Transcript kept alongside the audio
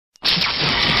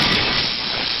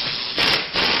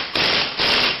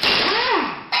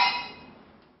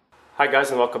Hi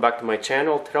guys, and welcome back to my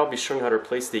channel. Today I'll be showing how to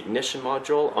replace the ignition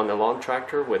module on a lawn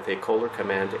tractor with a Kohler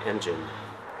Command engine.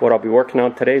 What I'll be working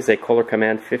on today is a Kohler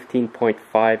Command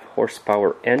 15.5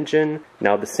 horsepower engine.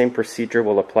 Now the same procedure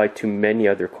will apply to many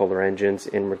other Kohler engines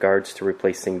in regards to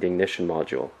replacing the ignition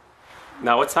module.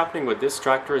 Now what's happening with this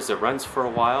tractor is it runs for a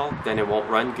while, then it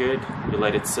won't run good. You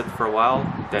let it sit for a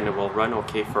while, then it will run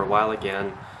okay for a while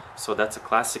again. So that's a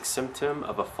classic symptom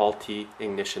of a faulty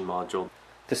ignition module.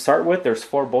 To start with, there's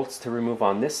 4 bolts to remove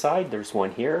on this side. There's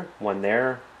one here, one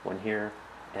there, one here,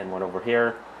 and one over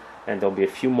here. And there'll be a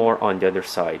few more on the other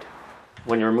side.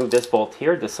 When you remove this bolt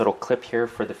here, this little clip here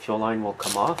for the fuel line will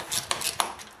come off.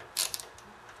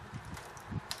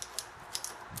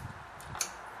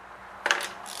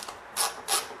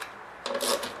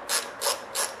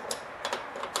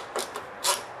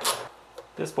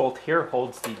 This bolt here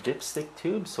holds the dipstick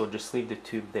tube, so just leave the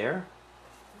tube there.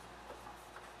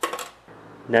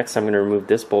 Next, I'm going to remove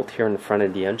this bolt here in the front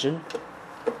of the engine.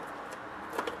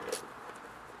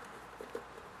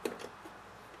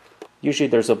 Usually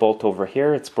there's a bolt over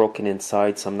here. It's broken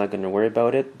inside, so I'm not going to worry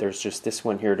about it. There's just this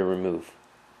one here to remove.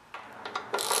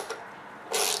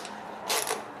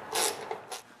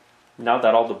 Now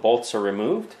that all the bolts are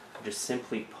removed, just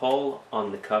simply pull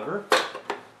on the cover.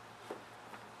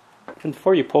 And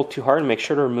before you pull too hard, make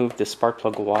sure to remove the spark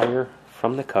plug wire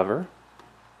from the cover.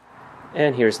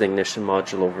 And here's the ignition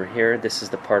module over here. This is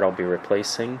the part I'll be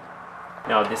replacing.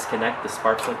 Now disconnect the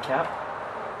spark plug cap.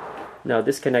 Now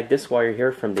disconnect this wire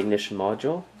here from the ignition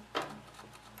module.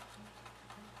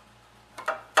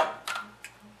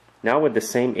 Now with the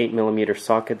same 8mm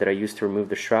socket that I used to remove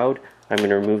the shroud, I'm going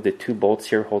to remove the 2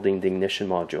 bolts here holding the ignition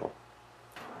module.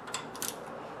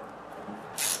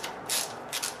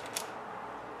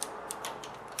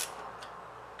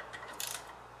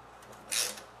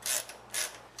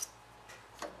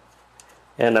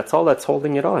 And that's all that's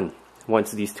holding it on.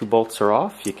 Once these 2 bolts are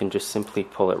off, you can just simply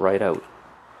pull it right out.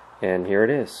 And here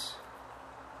it is.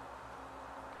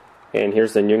 And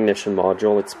here's the new ignition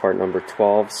module. It's part number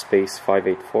 12 space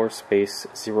 584 space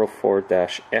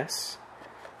 04-S.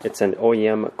 It's an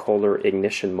OEM Kohler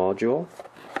ignition module.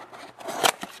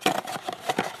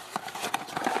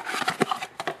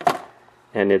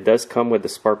 And it does come with the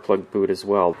spark plug boot as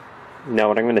well. Now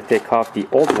what I'm going to take off the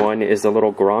old one is a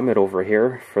little grommet over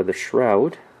here for the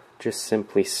shroud. Just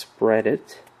simply spread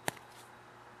it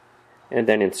and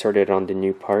then insert it on the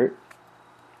new part.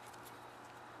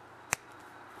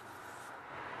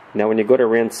 Now when you go to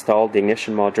reinstall the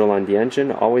ignition module on the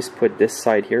engine, always put this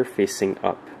side here facing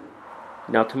up.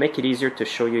 Now to make it easier to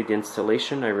show you the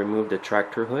installation, I removed the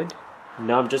tractor hood.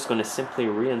 Now I'm just going to simply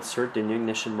reinsert the new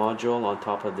ignition module on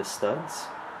top of the studs.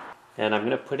 And I'm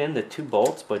going to put in the 2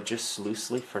 bolts, but just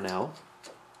loosely for now.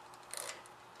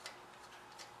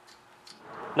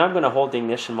 Now I'm going to hold the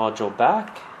ignition module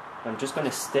back. I'm just going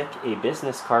to stick a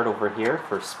business card over here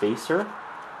for spacer.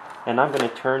 And I'm going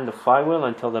to turn the flywheel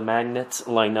until the magnets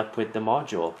line up with the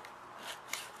module.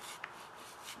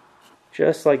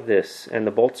 Just like this. And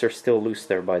the bolts are still loose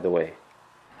there, by the way.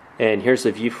 And here's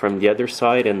a view from the other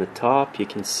side and the top. You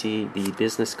can see the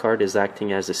business card is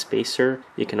acting as a spacer.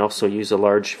 You can also use a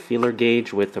large feeler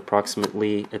gauge with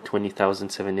approximately a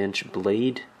 20,007-inch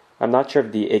blade. I'm not sure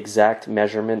of the exact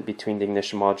measurement between the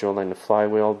ignition module and the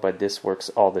flywheel, but this works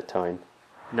all the time.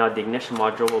 Now the ignition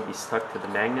module will be stuck to the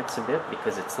magnets a bit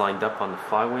because it's lined up on the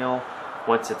flywheel.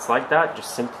 Once it's like that,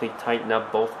 just simply tighten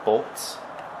up both bolts.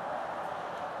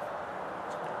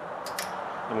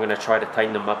 I'm going to try to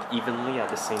tighten them up evenly at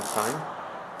the same time.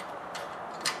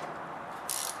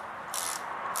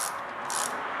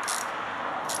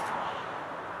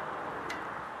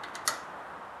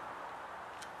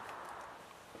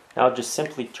 Now just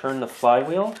simply turn the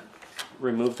flywheel,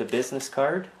 remove the business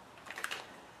card.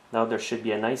 Now there should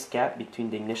be a nice gap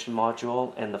between the ignition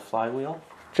module and the flywheel.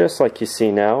 Just like you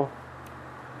see now.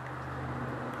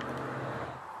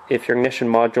 If your ignition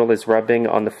module is rubbing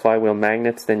on the flywheel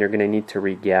magnets, then you're going to need to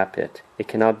re-gap it. It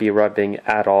cannot be rubbing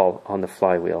at all on the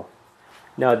flywheel.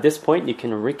 Now at this point you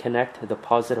can reconnect the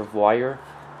positive wire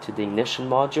to the ignition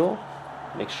module.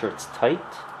 Make sure it's tight.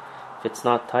 If it's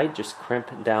not tight, just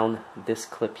crimp down this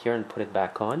clip here and put it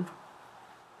back on.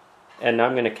 And now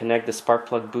I'm going to connect the spark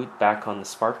plug boot back on the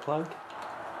spark plug.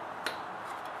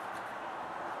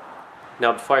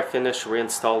 Now before I finish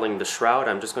reinstalling the shroud,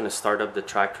 I'm just going to start up the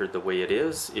tractor the way it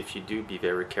is. If you do, be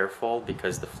very careful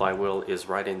because the flywheel is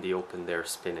right in the open there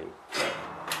spinning.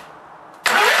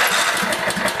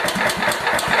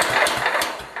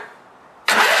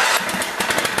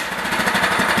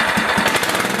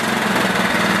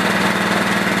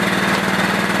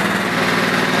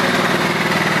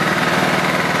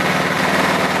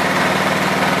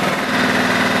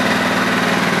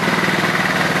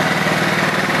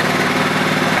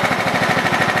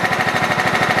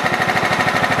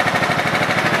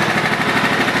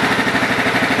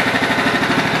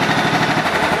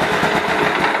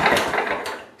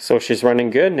 So she's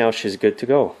running good, now she's good to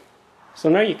go. So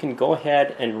now you can go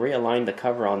ahead and realign the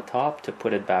cover on top to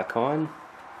put it back on.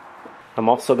 I'm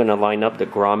also going to line up the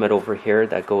grommet over here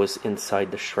that goes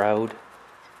inside the shroud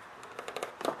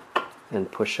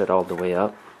and push it all the way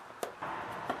up.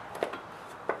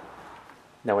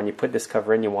 Now when you put this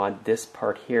cover in, you want this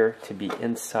part here to be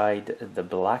inside the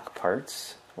black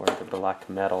parts, or the black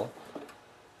metal.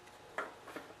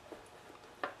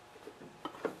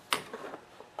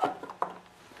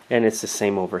 And it's the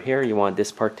same over here. You want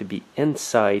this part to be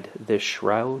inside this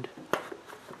shroud.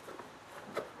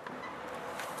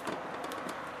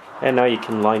 And now you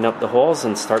can line up the holes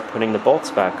and start putting the bolts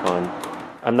back on.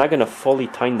 I'm not going to fully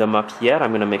tighten them up yet.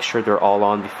 I'm going to make sure they're all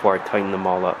on before I tighten them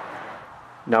all up.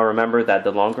 Now remember that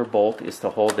the longer bolt is to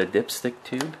hold the dipstick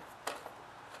tube.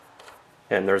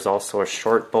 And there's also a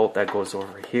short bolt that goes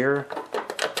over here.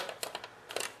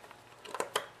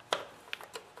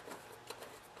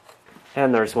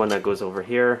 And there's one that goes over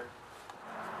here.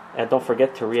 And don't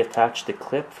forget to reattach the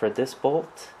clip for this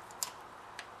bolt.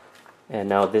 And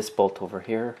now this bolt over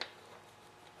here.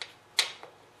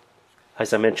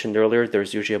 As I mentioned earlier,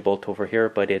 there's usually a bolt over here,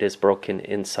 but it is broken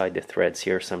inside the threads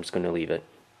here, so I'm just going to leave it.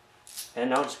 And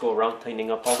now just go around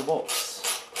tightening up all the bolts.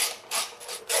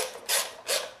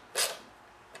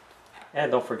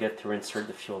 And don't forget to insert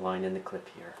the fuel line in the clip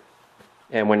here.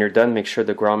 And when you're done, make sure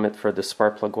the grommet for the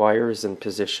spark plug wire is in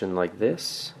position like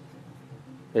this.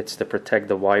 It's to protect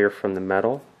the wire from the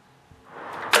metal.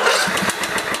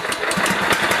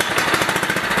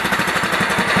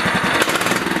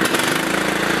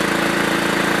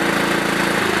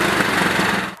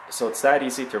 So it's that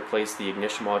easy to replace the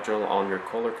ignition module on your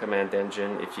Kohler command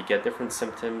engine. If you get different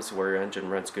symptoms where your engine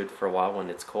runs good for a while when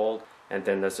it's cold and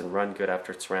then doesn't run good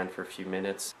after it's ran for a few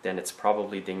minutes, then it's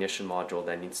probably the ignition module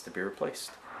that needs to be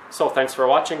replaced. So thanks for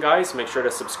watching, guys. Make sure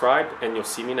to subscribe and you'll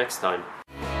see me next time.